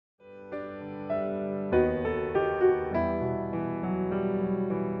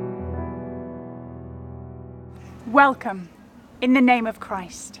Welcome, in the name of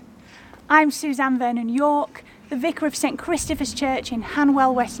Christ. I'm Suzanne Vernon York, the Vicar of St Christopher's Church in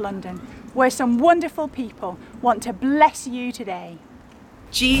Hanwell, West London, where some wonderful people want to bless you today.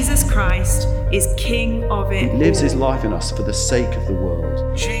 Jesus Christ is King of it. He lives his life in us for the sake of the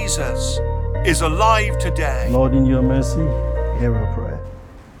world. Jesus is alive today. Lord, in your mercy, hear our prayer.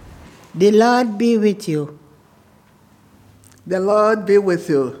 The Lord be with you. The Lord be with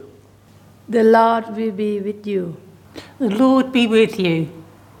you. The Lord will be with you. The Lord be with you.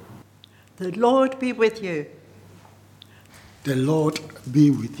 The Lord be with you. The Lord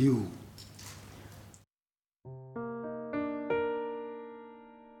be with you.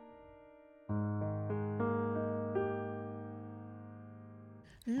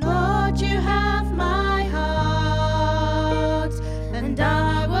 Lord, you have my heart, and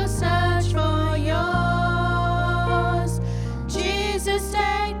I will search for yours. Jesus,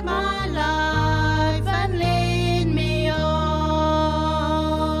 take my life and lead me on.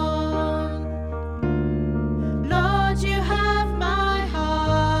 Lord, you have my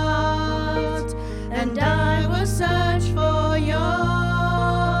heart, and I will search for yours.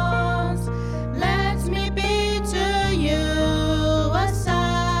 Let me be to you a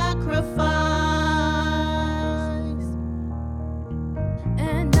sacrifice,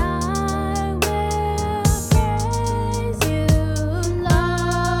 and I will praise you.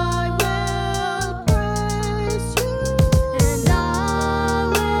 I will praise you, and I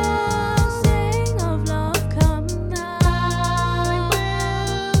will sing of love come now. I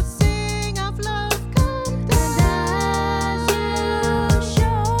will sing of love come down. And as you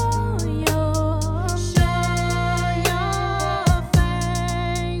show your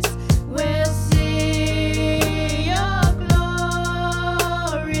face, we'll see your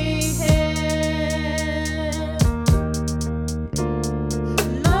glory here.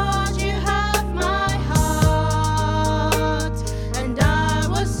 Lord, you have my heart, and I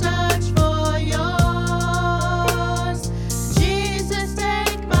will search for yours. Jesus,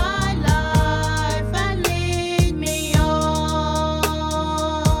 take my life and lead me on.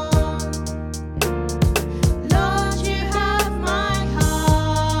 Lord, you have my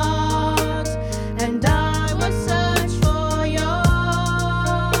heart, and I will search for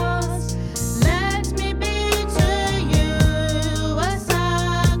yours. Let me be to you a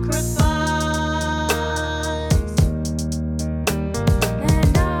sacrifice,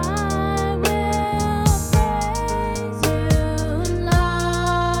 and I will praise you. I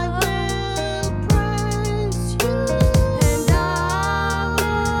will praise you, and I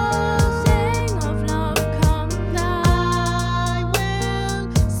will sing of love come now. I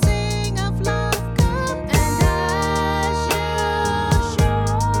will sing of love come. And as you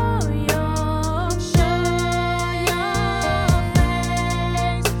show your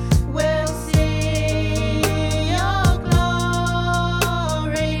face, we'll see your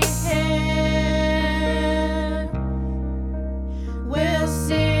glory here. We'll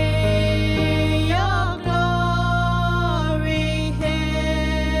see your glory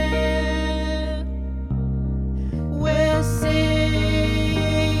here. We'll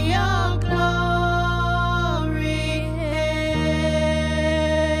see your glory here.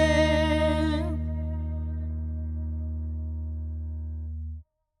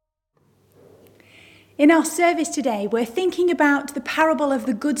 In our service today, we're thinking about the parable of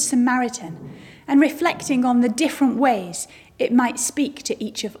the Good Samaritan and reflecting on the different ways it might speak to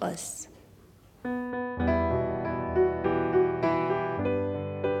each of us.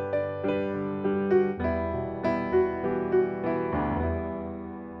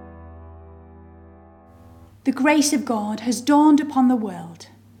 The grace of God has dawned upon the world,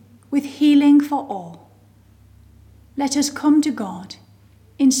 with healing for all. Let us come to God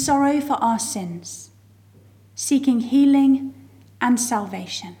in sorrow for our sins, seeking healing and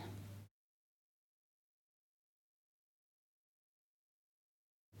salvation.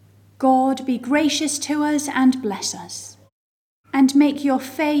 God, be gracious to us and bless us, and make your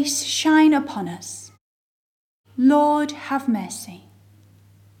face shine upon us. Lord, have mercy.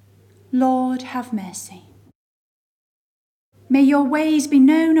 Lord, have mercy. May your ways be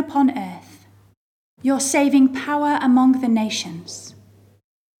known upon earth, your saving power among the nations.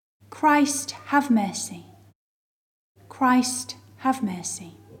 Christ, have mercy. Christ, have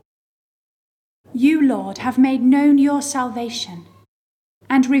mercy. You, Lord, have made known your salvation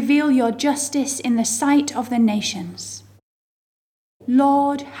and reveal your justice in the sight of the nations.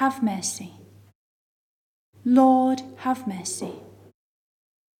 Lord, have mercy. Lord, have mercy.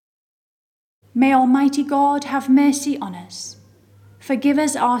 May Almighty God have mercy on us, forgive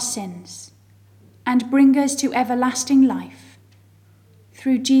us our sins, and bring us to everlasting life,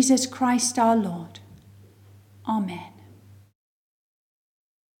 through Jesus Christ our Lord. Amen.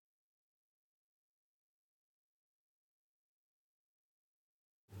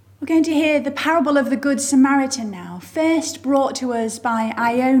 We're going to hear the parable of the Good Samaritan now, first brought to us by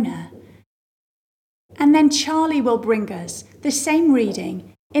Iona. And then Charlie will bring us the same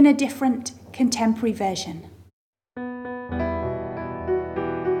reading in a different contemporary version.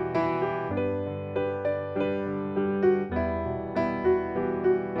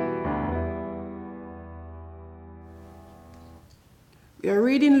 We are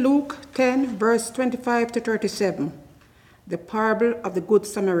reading Luke 10, verse 25 to 37. The parable of the Good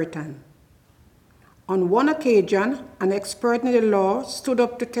Samaritan. On one occasion, an expert in the law stood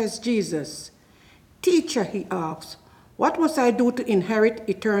up to test Jesus. "Teacher," he asked, "what must I do to inherit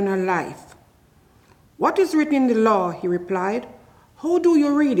eternal life?" "What is written in the law?" he replied. "How do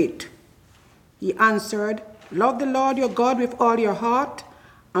you read it?" He answered, "Love the Lord your God with all your heart,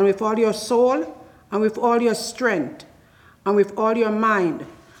 and with all your soul, and with all your strength, and with all your mind,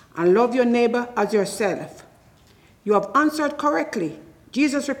 and love your neighbor as yourself." "You have answered correctly,"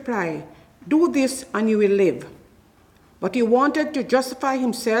 Jesus replied. "Do this and you will live." But he wanted to justify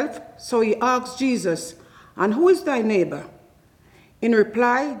himself, so he asked Jesus, "And who is thy neighbor?" In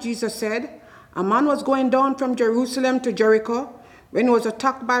reply, Jesus said, "A man was going down from Jerusalem to Jericho when he was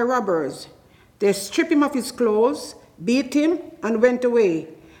attacked by robbers. They stripped him of his clothes, beat him, and went away,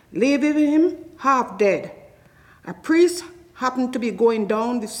 leaving him half dead. A priest happened to be going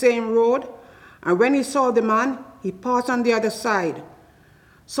down the same road, and when he saw the man, he passed on the other side.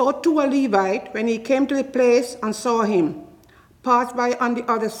 So too a Levite, when he came to the place and saw him, passed by on the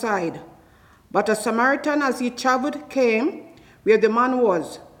other side. But a Samaritan, as he traveled, came where the man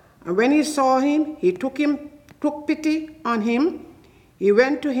was, and when he saw him, he took pity on him. He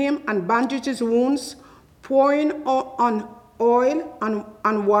went to him and bandaged his wounds, pouring on oil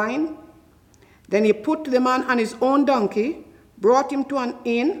and wine. Then he put the man on his own donkey, brought him to an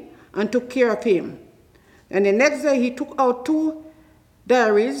inn, and took care of him. And the next day he took out 2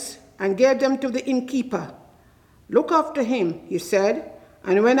 darics and gave them to the innkeeper. "Look after him," he said,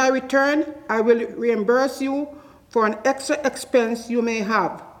 "and when I return, I will reimburse you for an extra expense you may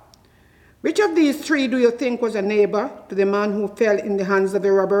have." Which of these 3 do you think was a neighbor to the man who fell in the hands of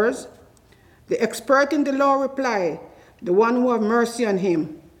the robbers? The expert in the law replied, "The one who had mercy on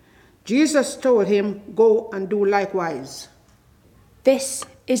him." Jesus told him, "Go and do likewise." This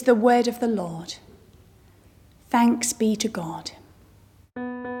is the word of the Lord. Thanks be to God.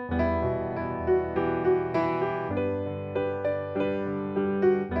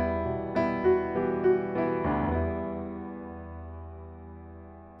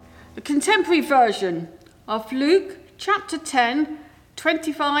 The contemporary version of Luke chapter 10,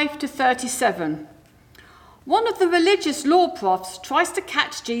 25 to 37. One of the religious law profs tries to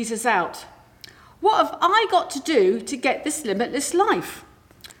catch Jesus out. "What have I got to do to get this limitless life?"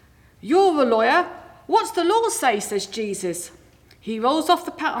 "You're a lawyer. What's the law say?" says Jesus. He rolls off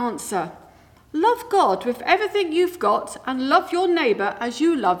the pat answer. "Love God with everything you've got and love your neighbour as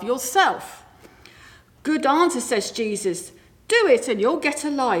you love yourself." "Good answer," says Jesus. "Do it and you'll get a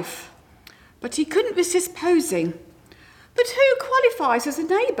life." But he couldn't resist posing. "But who qualifies as a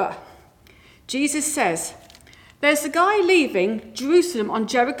neighbour?" Jesus says, "There's a guy leaving Jerusalem on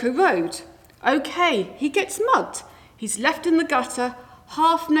Jericho Road. Okay, he gets mugged. He's left in the gutter,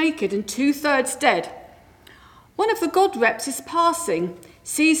 half naked and 2/3 dead. One of the God reps is passing,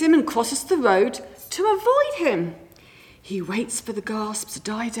 sees him and crosses the road to avoid him. He waits for the gasps to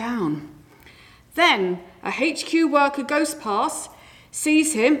die down. Then a HQ worker goes past,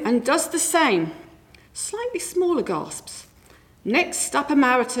 sees him and does the same. Slightly smaller gasps. Next up a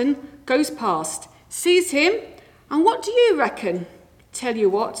Samaritan goes past, sees him, and what do you reckon? Tell you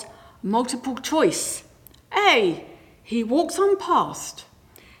what, multiple choice. A, he walks on past.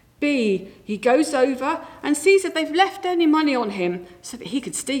 B, he goes over and sees if they've left any money on him so that he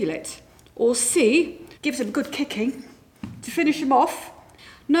could steal it. Or C, gives him a good kicking to finish him off.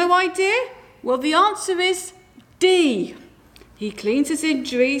 No idea? Well, the answer is D. He cleans his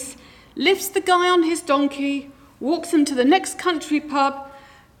injuries, lifts the guy on his donkey, walks him to the next country pub,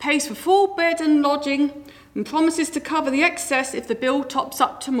 pays for full bed and lodging, and promises to cover the excess if the bill tops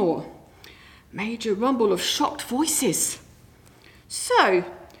up to more. Major rumble of shocked voices. So,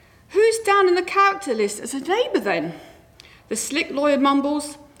 who's down in the character list as a neighbour then? The slick lawyer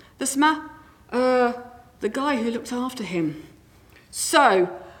mumbles, the guy who looked after him. So,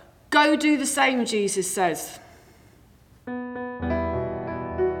 go do the same, Jesus says.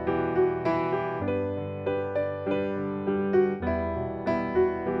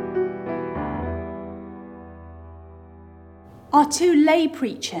 Our 2 lay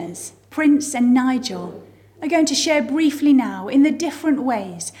preachers, Prince and Nigel, are going to share briefly now in the different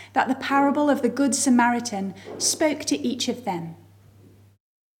ways that the parable of the Good Samaritan spoke to each of them.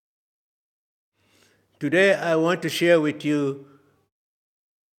 Today I want to share with you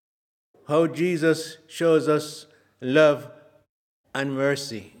how Jesus shows us love and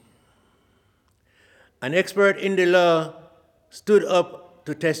mercy. An expert in the law stood up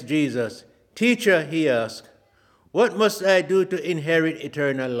to test Jesus. "Teacher," he asked, "what must I do to inherit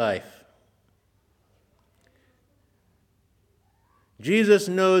eternal life?" Jesus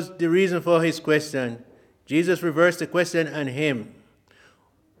knows the reason for his question. Jesus reversed the question on him.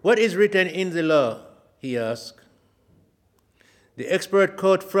 "What is written in the law?" he asked. The expert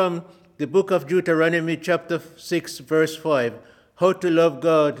quote from the book of Deuteronomy chapter 6 verse 5, how to love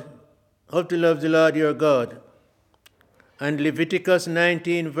the Lord your God. And Leviticus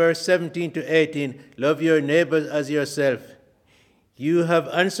 19 verse 17 to 18, love your neighbors as yourself. "You have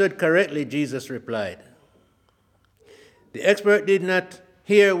answered correctly," Jesus replied. The expert did not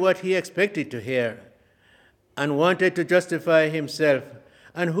hear what he expected to hear and wanted to justify himself.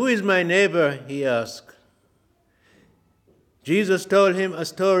 "And who is my neighbor?" he asked. Jesus told him a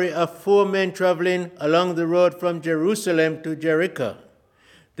story of 4 men traveling along the road from Jerusalem to Jericho.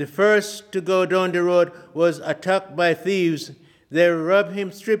 The first to go down the road was attacked by thieves. They robbed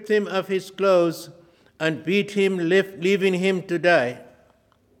him, stripped him of his clothes, and beat him, leaving him to die.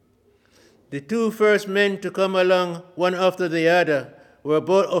 The 2 first men to come along, one after the other, were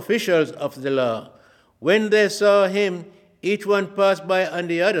both officials of the law. When they saw him, each one passed by on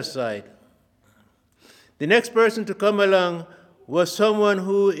the other side. The next person to come along was someone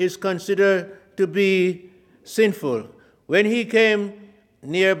who is considered to be sinful. When he came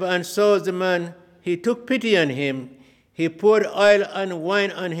near and saw the man, he took pity on him. He poured oil and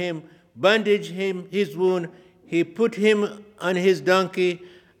wine on him, bandaged his wound. He put him on his donkey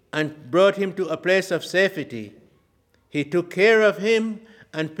and brought him to a place of safety. He took care of him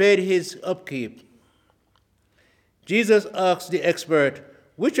and paid his upkeep. Jesus asked the expert,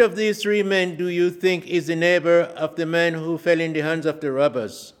 "Which of these 3 men do you think is the neighbor of the man who fell in the hands of the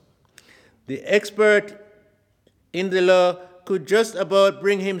robbers?" The expert in the law could just about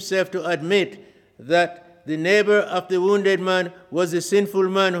bring himself to admit that the neighbor of the wounded man was the sinful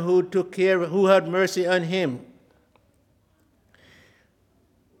man who had mercy on him.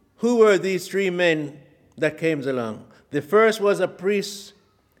 Who were these 3 men that came along? The first was a priest,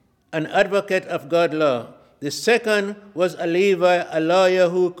 an advocate of God's law. The second was a Levite, a lawyer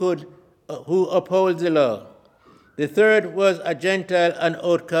who upholds the law. The third was a Gentile, an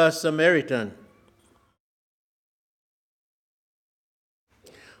outcast Samaritan.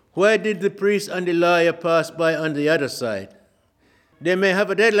 Why did the priest and the lawyer pass by on the other side? They may have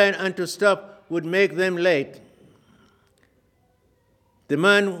a deadline, and to stop would make them late. The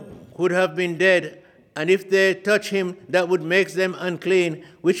man would have been dead, and if they touch him, that would make them unclean,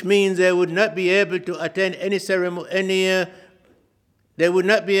 which means they would not be able to attend any ceremony, they would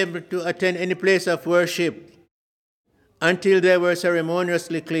not be able to attend any place of worship until they were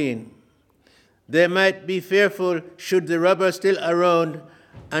ceremoniously clean. They might be fearful should the robber still around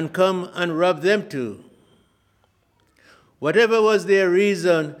and come and rob them too. Whatever was their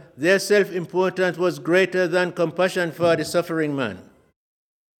reason, their self-importance was greater than compassion for the suffering man.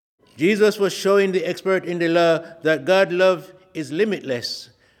 Jesus was showing the expert in the law that God's love is limitless,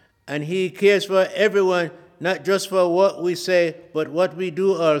 and he cares for everyone, not just for what we say, but what we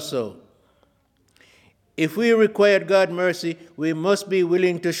do also. If we require God's mercy, we must be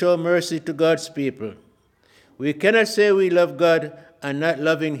willing to show mercy to God's people. We cannot say we love God and not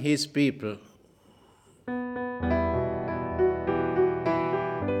loving his people.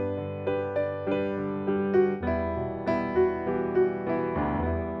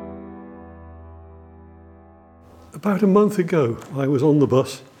 About a month ago, I was on the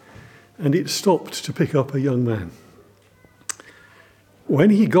bus and it stopped to pick up a young man. When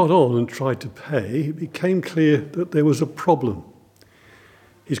he got on and tried to pay, it became clear that there was a problem.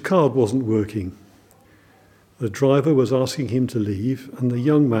 His card wasn't working. The driver was asking him to leave, and the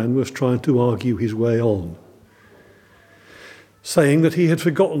young man was trying to argue his way on, saying that he had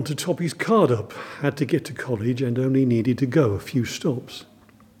forgotten to top his card up, had to get to college and only needed to go a few stops.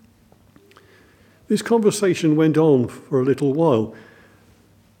 This conversation went on for a little while,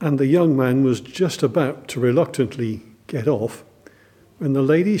 and the young man was just about to reluctantly get off when the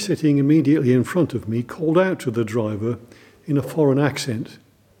lady sitting immediately in front of me called out to the driver in a foreign accent,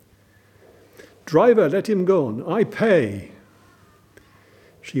 "Driver, let him go on. I pay."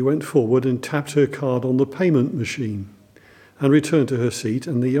 She went forward and tapped her card on the payment machine and returned to her seat,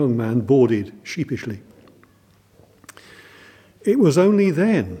 and the young man boarded sheepishly. It was only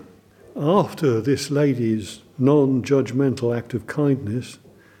then after this lady's non-judgmental act of kindness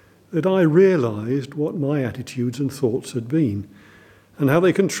that I realised what my attitudes and thoughts had been and how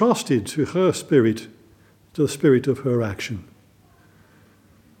they contrasted to her spirit, to the spirit of her action.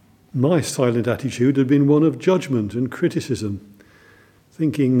 My silent attitude had been one of judgment and criticism,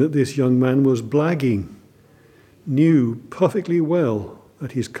 thinking that this young man was blagging, knew perfectly well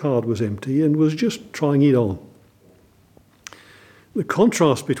that his card was empty and was just trying it on. The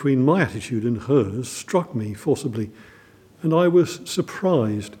contrast between my attitude and hers struck me forcibly, and I was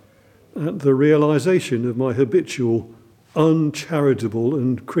surprised at the realization of my habitual, uncharitable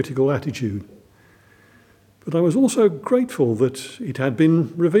and critical attitude. But I was also grateful that it had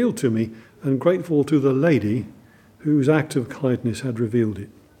been revealed to me, and grateful to the lady whose act of kindness had revealed it.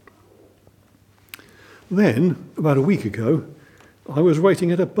 Then, about a week ago, I was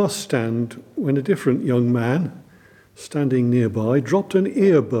waiting at a bus stand when a different young man, standing nearby, dropped an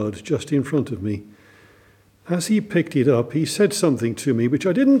earbud just in front of me. As he picked it up, he said something to me which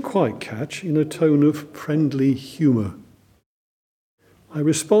I didn't quite catch in a tone of friendly humour. I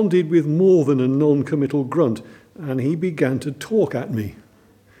responded with more than a non-committal grunt, and he began to talk at me.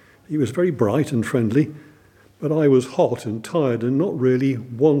 He was very bright and friendly, but I was hot and tired and not really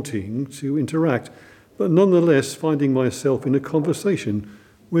wanting to interact, but nonetheless finding myself in a conversation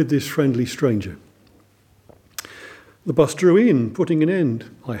with this friendly stranger. The bus drew in, putting an end,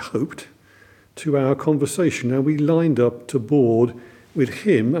 I hoped, to our conversation, and we lined up to board with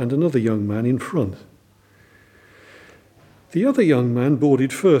him and another young man in front. The other young man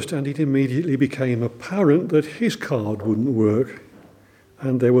boarded first, and it immediately became apparent that his card wouldn't work,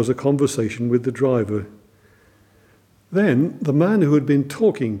 and there was a conversation with the driver. Then the man who had been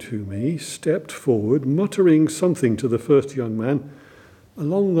talking to me stepped forward, muttering something to the first young man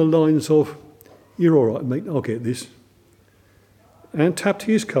along the lines of, "You're all right, mate, I'll get this," and tapped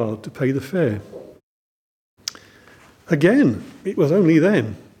his card to pay the fare. Again, it was only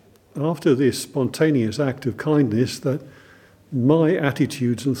then, after this spontaneous act of kindness, that my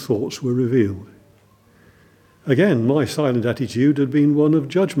attitudes and thoughts were revealed. Again, my silent attitude had been one of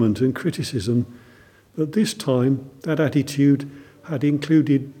judgment and criticism, but this time that attitude had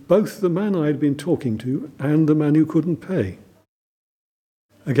included both the man I had been talking to and the man who couldn't pay.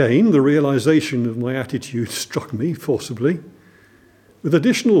 Again, the realization of my attitude struck me forcibly, with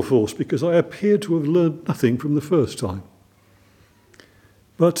additional force because I appeared to have learned nothing from the first time.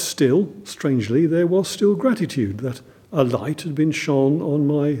 But still, strangely, there was still gratitude that a light had been shone on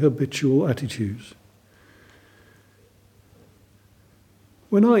my habitual attitudes.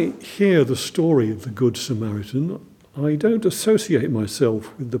 When I hear the story of the Good Samaritan, I don't associate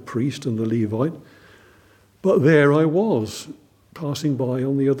myself with the priest and the Levite, but there I was, passing by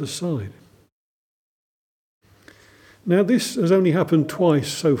on the other side. Now, this has only happened twice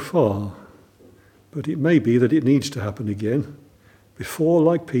so far, but it may be that it needs to happen again, before,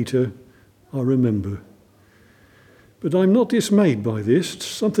 like Peter, I remember. But I'm not dismayed by this.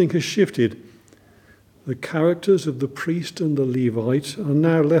 Something has shifted. The characters of the priest and the Levite are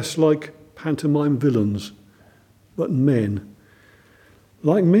now less like pantomime villains, but men,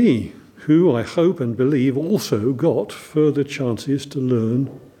 like me, who I hope and believe also got further chances to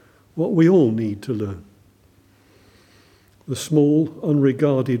learn what we all need to learn. The small,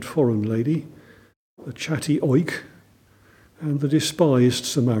 unregarded foreign lady, the chatty oik, and the despised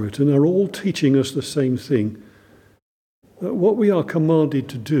Samaritan are all teaching us the same thing, that what we are commanded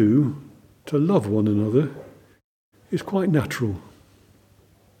to do, to love one another, is quite natural.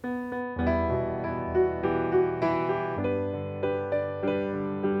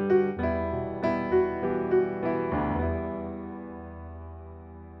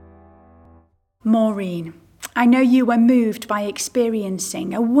 Maureen, I know you were moved by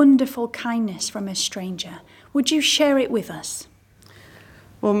experiencing a wonderful kindness from a stranger. Would you share it with us?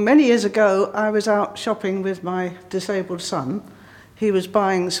 Well, many years ago, I was out shopping with my disabled son. He was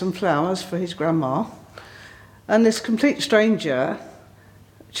buying some flowers for his grandma, and this complete stranger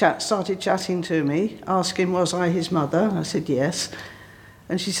started chatting to me, asking was I his mother. I said yes,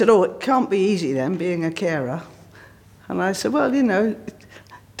 and she said, "Oh, it can't be easy then, being a carer." And I said, "Well, it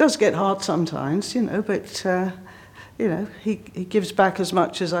does get hard sometimes, but he gives back as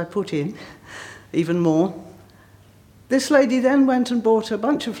much as I put in, even more." This lady then went and bought a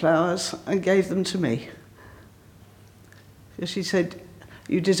bunch of flowers and gave them to me. She said,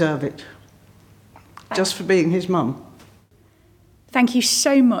 "You deserve it," just for being his mum. Thank you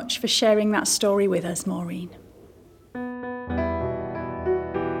so much for sharing that story with us, Maureen.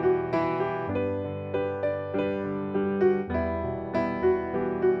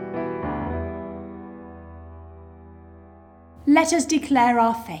 Let us declare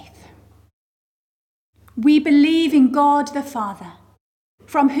our faith. We believe in God the Father,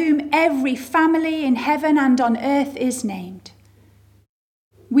 from whom every family in heaven and on earth is named.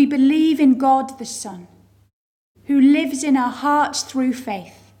 We believe in God the Son, who lives in our hearts through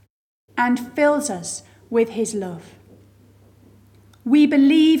faith and fills us with his love. We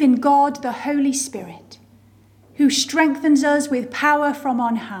believe in God the Holy Spirit, who strengthens us with power from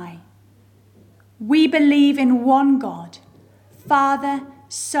on high. We believe in one God, Father,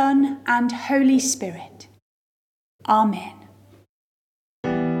 Son, and Holy Spirit. Amen.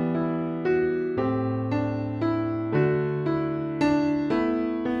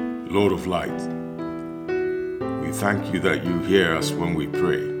 Lord of light, we thank you that you hear us when we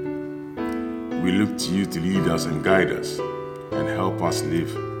pray. We look to you to lead us and guide us and help us live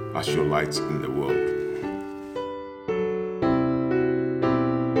as your light in the world.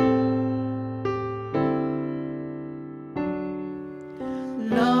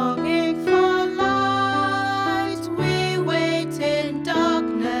 Longing for light, we wait in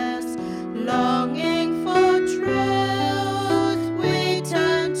darkness. Longing for truth, we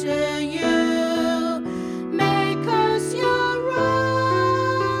turn to you. Make us your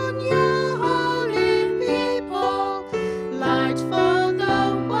own, your holy people, light for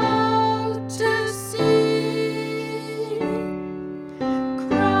the world to see.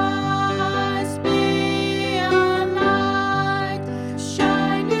 Christ be our light,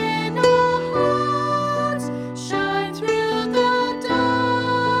 shine in our hearts, shine through the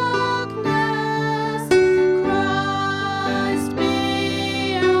darkness. Christ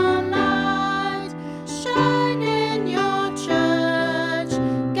be our light, shine in your church,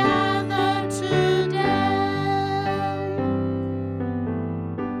 gathered today.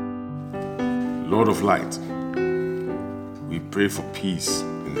 Lord of light, we pray for peace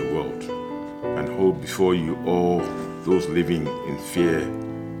in the world and hold before you all those living in fear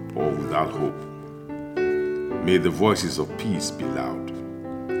or without hope. May the voices of peace be loud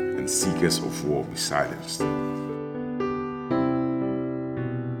and seekers of war be silenced.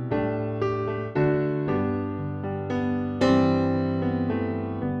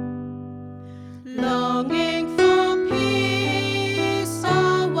 Longing for peace,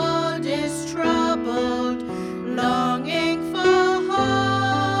 our world is troubled. Longing for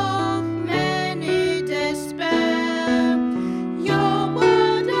hope, many despair. Your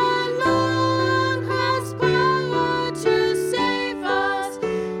word alone has power to save us.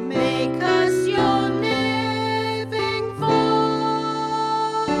 Make us your living voice.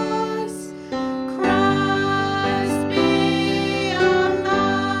 Christ be our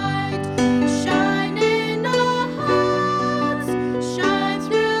light, shine in our hearts, shine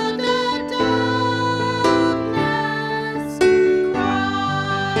through the darkness.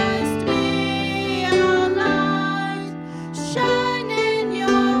 Christ be our light, shine in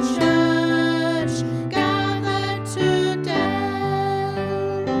your church, gathered today.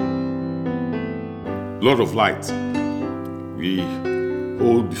 Lord of light, we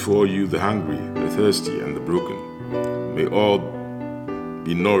hold before you the hungry, the thirsty, and the broken. May all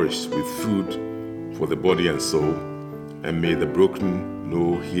be nourished with food for the body and soul, and may the broken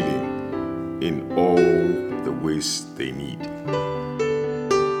know healing in all the ways they need.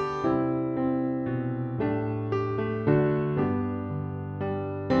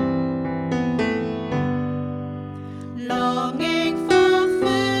 Longing for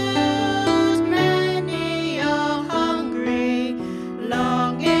food, many are hungry.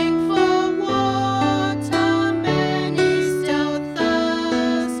 Longing for water, many still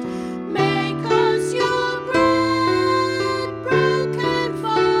thirst. Make us your bread, broken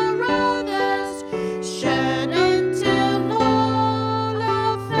for others, shared until all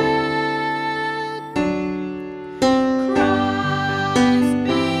are fed. Christ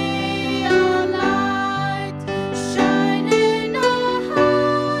be our light, shine in our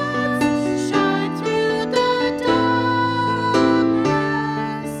hearts, shine through the darkness.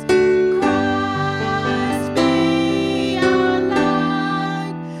 Christ be our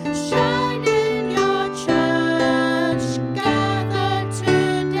light, shine in your church, gathered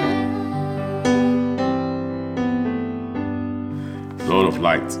today. Lord of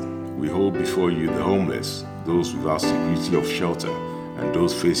light, we hold before you the homeless, those without security of shelter, and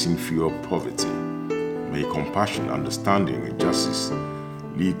those facing fear of poverty. May compassion, understanding, and justice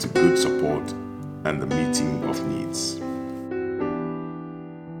lead to good support and the meeting of needs.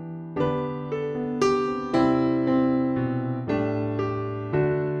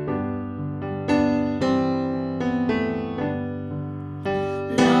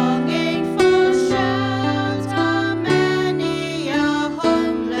 Longing for shelter, many are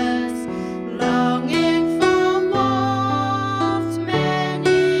homeless. Longing for warmth,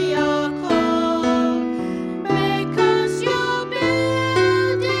 many are cold.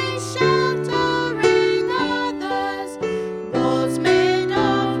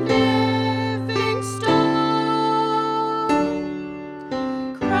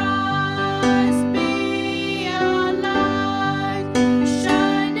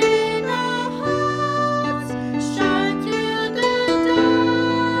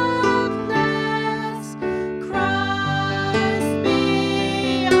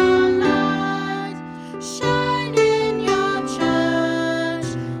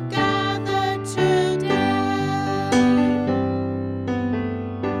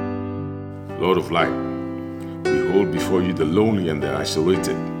 Lord of light, we hold before you the lonely and the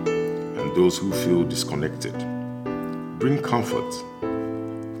isolated, and those who feel disconnected. Bring comfort.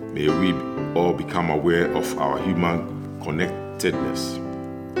 May we all become aware of our human connectedness,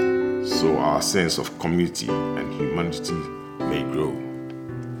 so our sense of community and humanity may grow.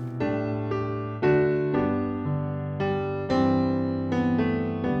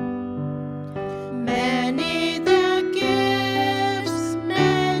 Many the gifts,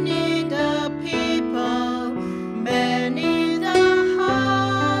 many the people, many the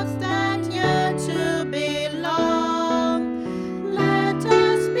hearts that yearn to belong. Let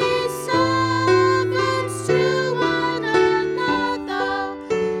us be servants to one another,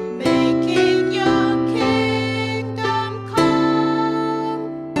 making your kingdom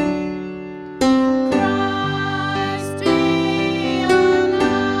come. Christ be our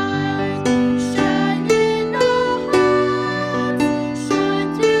light, shine in our hearts, shine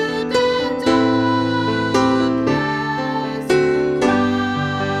through the darkness.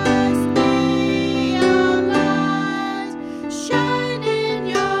 Christ be our light, shine in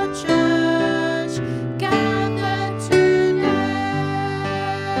your church, gathered today.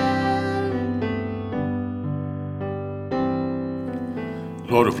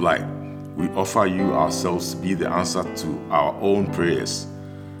 Lord of light, we offer you ourselves to be the answer to our own prayers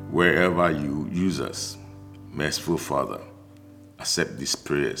wherever you use us. Merciful Father, accept these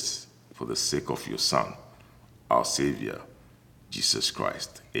prayers for the sake of your Son, our Savior, Jesus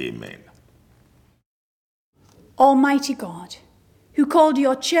Christ. Amen. Almighty God, who called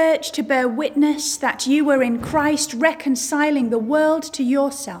your church to bear witness that you were in Christ reconciling the world to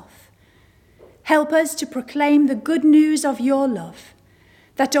yourself, help us to proclaim the good news of your love,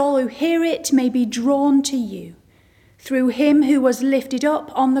 that all who hear it may be drawn to you, through him who was lifted up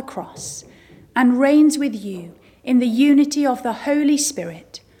on the cross and reigns with you in the unity of the Holy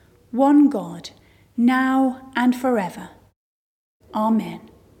Spirit, one God, now and forever. Amen.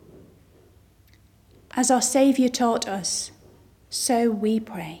 As our Saviour taught us, so we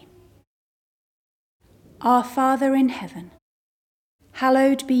pray. Our Father in heaven,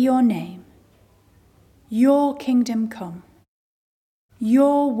 hallowed be your name. Your kingdom come.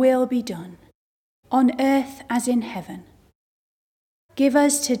 Your will be done, on earth as in heaven. Give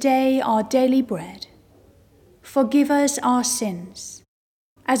us today our daily bread. Forgive us our sins,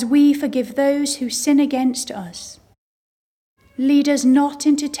 as we forgive those who sin against us. Lead us not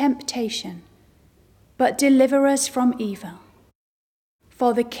into temptation, but deliver us from evil.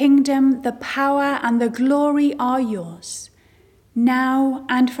 For the kingdom, the power, and the glory are yours, now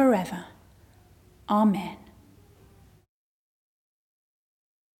and forever. Amen.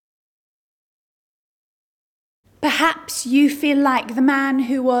 Perhaps you feel like the man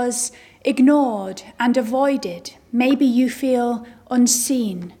who was ignored and avoided. Maybe you feel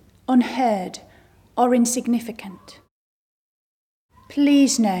unseen, unheard, or insignificant.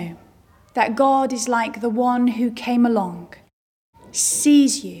 Please know that God is like the one who came along,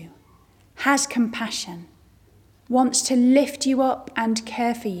 sees you, has compassion, wants to lift you up and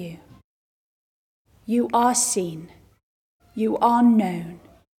care for you. You are seen, you are known,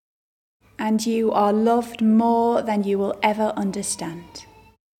 and you are loved more than you will ever understand.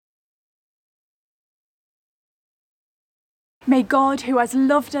 May God, who has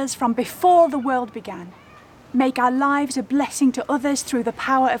loved us from before the world began, make our lives a blessing to others through the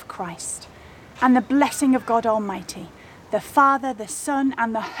power of Christ, and the blessing of God Almighty, the Father, the Son,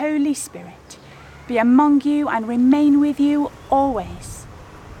 and the Holy Spirit, be among you and remain with you always.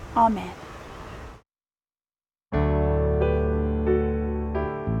 Amen.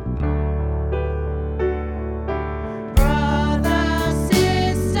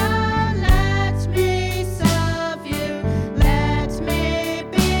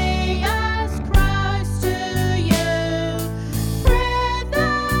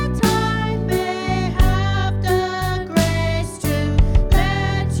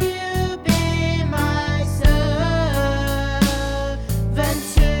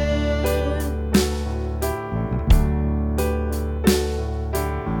 Servant to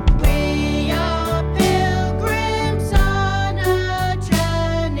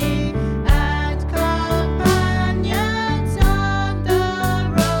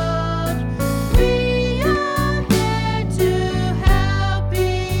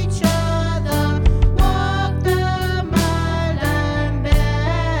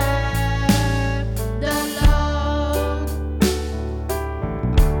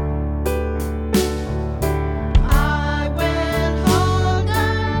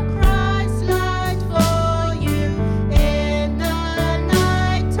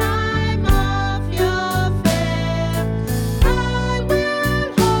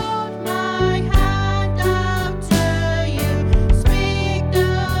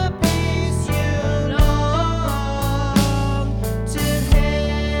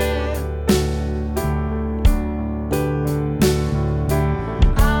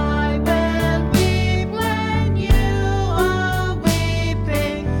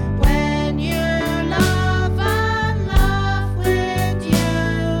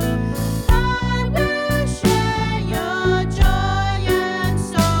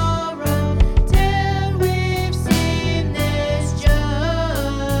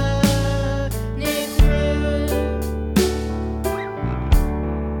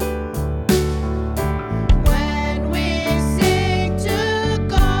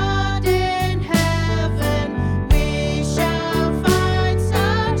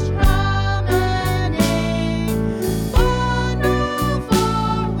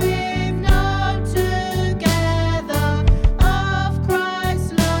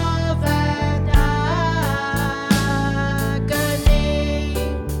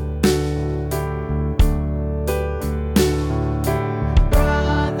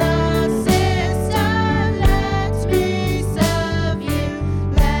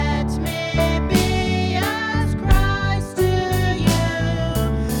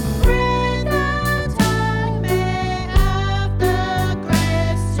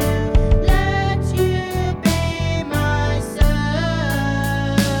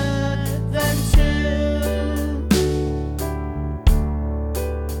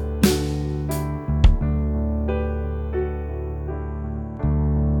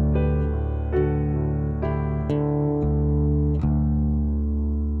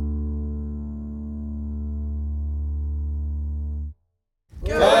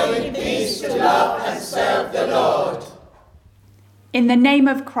In the name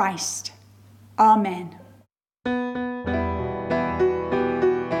of Christ, Amen.